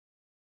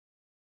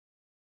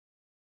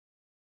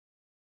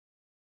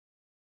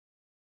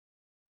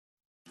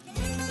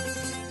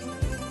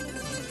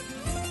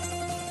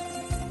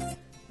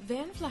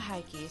Van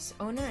Vlahakis,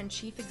 owner and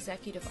chief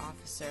executive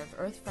officer of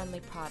Earth-Friendly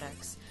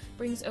Products,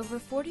 brings over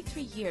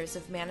 43 years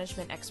of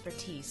management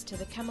expertise to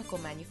the chemical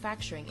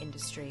manufacturing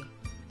industry.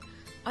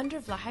 Under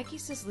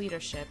Vlahakis'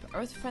 leadership,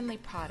 Earth-Friendly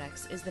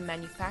Products is the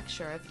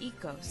manufacturer of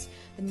Ecos,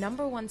 the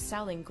 #1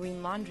 selling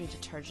green laundry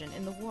detergent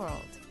in the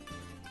world.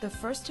 The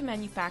first to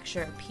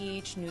manufacture a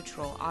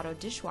pH-neutral auto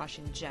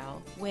dishwashing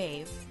gel,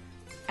 Wave,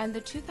 and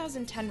the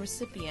 2010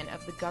 recipient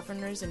of the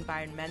Governor's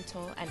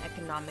Environmental and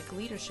Economic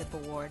Leadership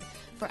Award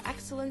for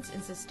Excellence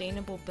in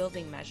Sustainable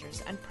Building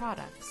Measures and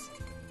Products.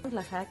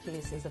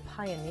 Vlahakis is a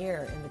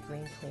pioneer in the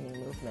green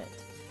cleaning movement.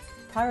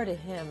 Prior to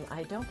him,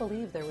 I don't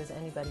believe there was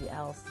anybody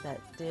else that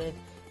did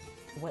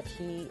what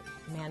he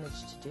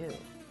managed to do.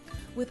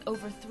 With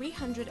over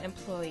 300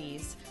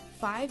 employees,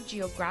 5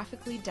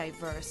 geographically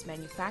diverse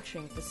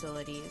manufacturing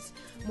facilities,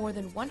 more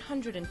than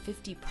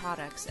 150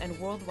 products, and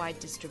worldwide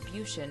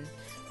distribution,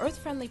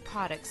 Earth-Friendly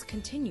Products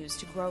continues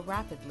to grow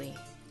rapidly.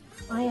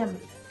 I am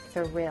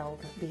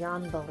thrilled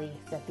beyond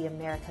belief that the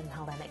American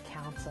Hellenic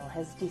Council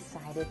has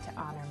decided to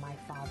honor my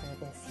father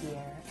this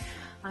year.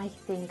 I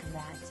think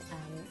that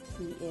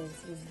he is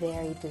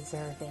very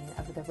deserving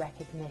of the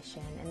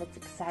recognition, and it's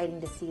exciting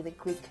to see the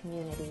Greek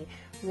community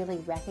really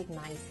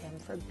recognize him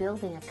for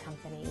building a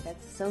company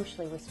that's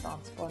socially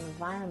responsible and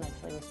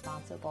environmentally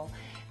responsible,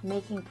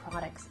 making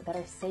products that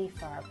are safe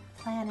for our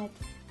planet,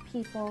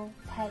 people,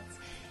 pets.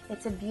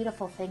 It's a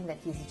beautiful thing that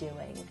he's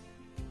doing.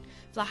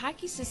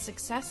 Vlahakis'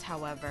 success,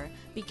 however,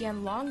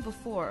 began long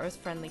before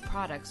Earth-Friendly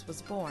Products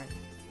was born.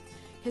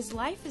 His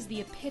life is the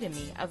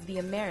epitome of the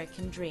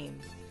American dream.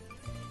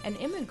 An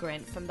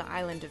immigrant from the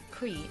island of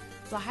Crete,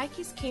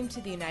 Vlahakis came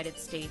to the United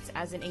States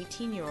as an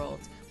 18-year-old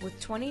with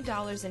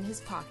 $20 in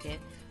his pocket,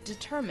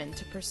 determined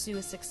to pursue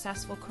a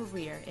successful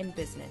career in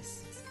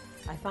business.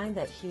 I find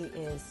that he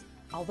is,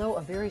 although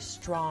a very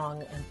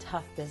strong and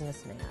tough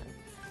businessman,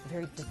 a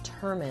very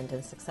determined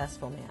and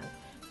successful man,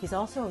 he's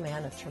also a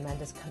man of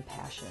tremendous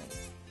compassion.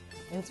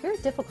 And it's very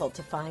difficult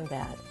to find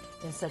that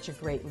in such a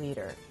great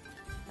leader.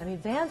 I mean,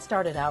 Van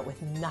started out with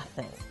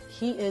nothing.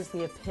 He is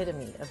the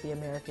epitome of the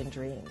American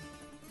dream.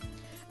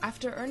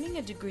 After earning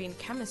a degree in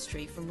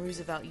chemistry from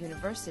Roosevelt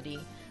University,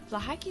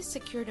 Vlahakis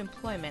secured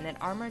employment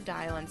at Armour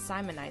Dial and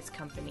Simonize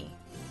Company.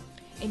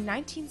 In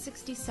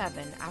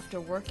 1967, after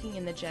working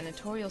in the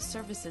janitorial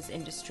services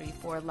industry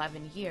for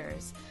 11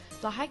 years,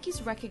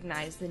 Vlahakis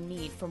recognized the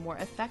need for more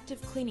effective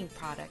cleaning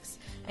products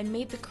and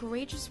made the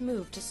courageous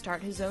move to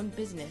start his own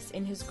business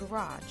in his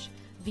garage,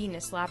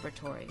 Venus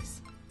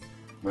Laboratories.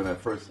 When I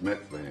first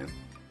met Van,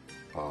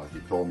 he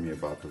told me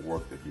about the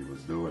work that he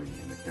was doing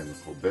in the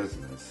chemical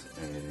business,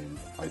 and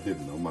I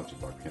didn't know much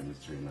about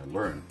chemistry, and I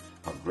learned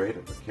how great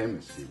of a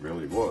chemist he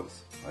really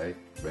was. I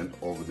went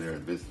over there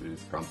and visited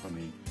his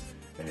company,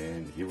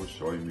 and he was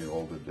showing me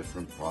all the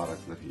different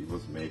products that he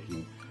was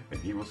making, and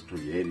he was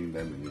creating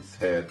them in his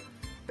head.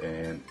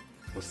 And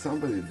for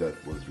somebody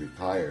that was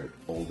retired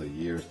all the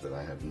years that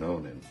I have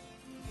known him,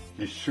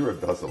 he sure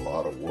does a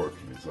lot of work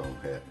in his own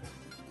head.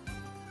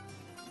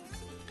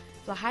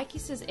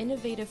 Vlahakis'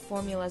 innovative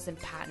formulas and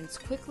patents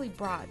quickly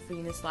brought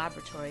Venus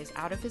Laboratories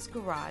out of his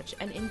garage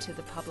and into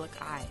the public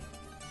eye.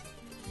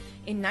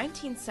 In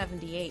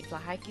 1978,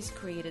 Vlahakis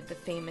created the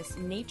famous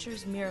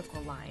Nature's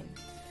Miracle line.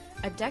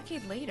 A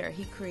decade later,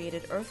 he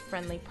created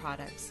Earth-Friendly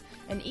Products,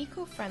 an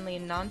eco-friendly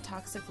and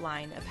non-toxic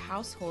line of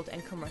household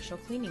and commercial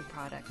cleaning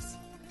products.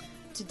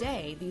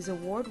 Today, these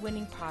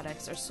award-winning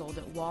products are sold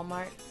at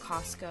Walmart,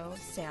 Costco,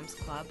 Sam's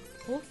Club,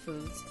 Whole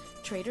Foods,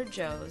 Trader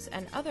Joe's,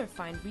 and other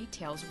fine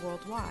retailers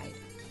worldwide.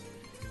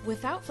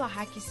 Without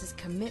Vlahakis'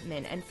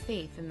 commitment and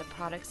faith in the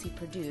products he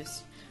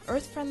produced,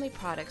 Earth-Friendly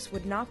Products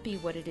would not be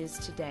what it is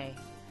today.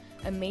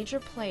 A major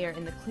player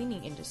in the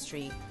cleaning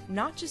industry,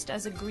 not just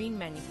as a green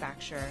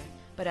manufacturer,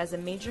 but as a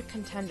major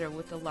contender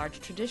with the large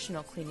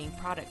traditional cleaning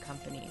product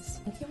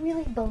companies. He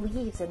really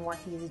believes in what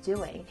he's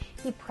doing.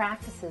 He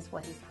practices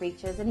what he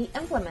preaches, and he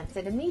implements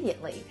it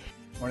immediately.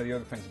 One of the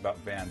other things about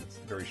Van that's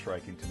very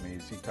striking to me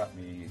is he taught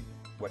me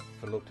what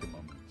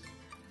philotima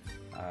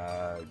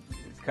means.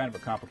 It's kind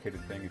of a complicated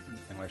thing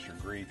unless you're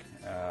Greek,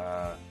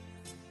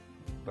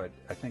 but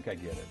I think I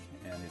get it.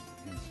 And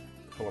he's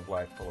full of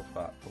life, full of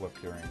thought, full of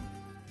caring,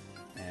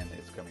 and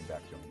it's coming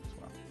back to him as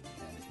well,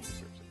 and he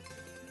deserves it.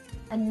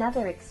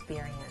 Another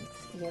experience,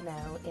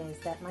 is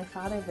that my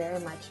father very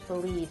much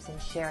believes in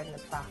sharing the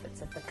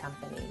profits of the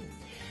company.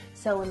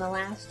 So in the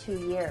last 2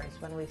 years,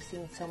 when we've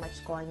seen so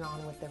much going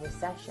on with the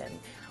recession,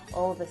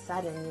 all of a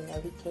sudden,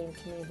 he came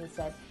to me and he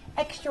said,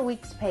 extra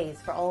weeks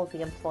pays for all of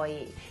the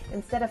employees.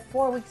 Instead of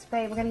 4 weeks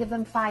pay, we're going to give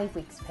them 5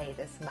 weeks pay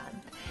this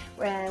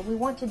month. We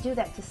want to do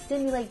that to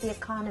stimulate the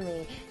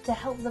economy, to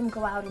help them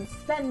go out and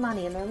spend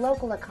money in their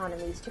local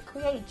economies, to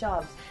create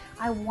jobs.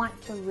 I want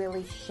to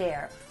really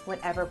share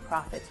whatever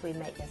profits we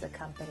make as a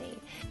company.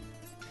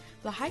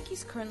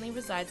 Vlahakis currently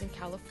resides in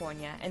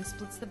California and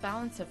splits the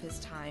balance of his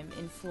time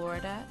in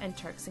Florida and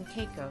Turks and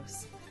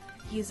Caicos.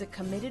 He is a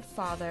committed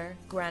father,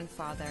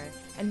 grandfather,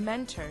 and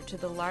mentor to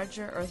the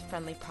larger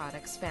Earth-Friendly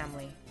Products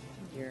family.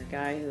 You're a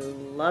guy who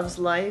loves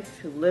life,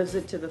 who lives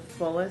it to the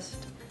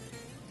fullest,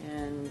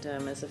 and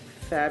is a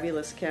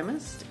fabulous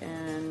chemist,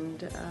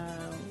 and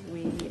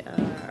we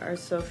are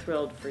so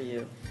thrilled for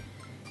you.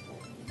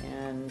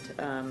 And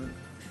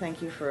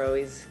thank you for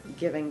always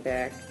giving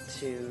back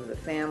to the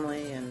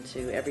family and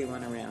to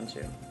everyone around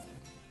you.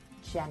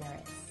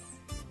 Generous,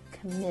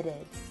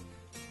 committed,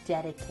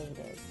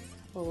 dedicated,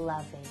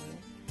 loving,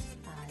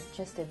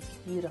 just a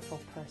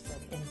beautiful person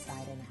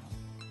inside and out.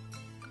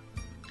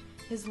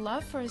 His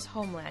love for his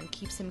homeland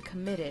keeps him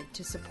committed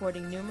to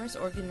supporting numerous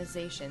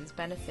organizations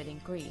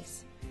benefiting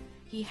Greece.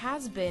 He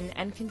has been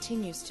and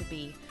continues to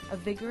be a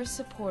vigorous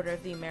supporter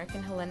of the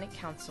American Hellenic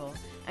Council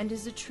and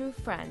is a true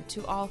friend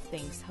to all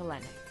things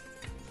Hellenic.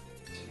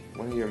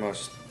 One of your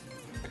most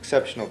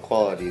exceptional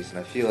qualities, and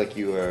I feel like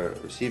you are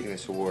receiving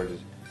this award, is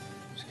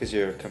because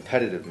you're a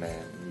competitive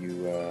man.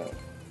 You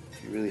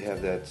really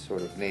have that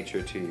sort of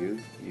nature to you.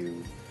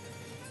 You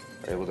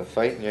are able to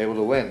fight and you're able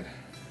to win.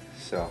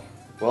 So,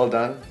 well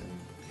done, and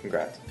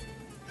congrats.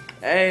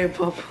 Hey,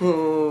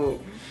 Papu!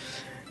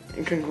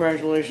 And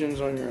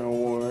congratulations on your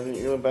award.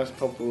 You're the best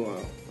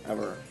Papu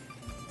ever.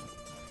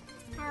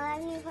 I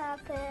love you,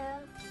 Papu.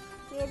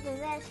 You're the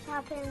best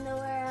Papu in the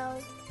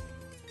world.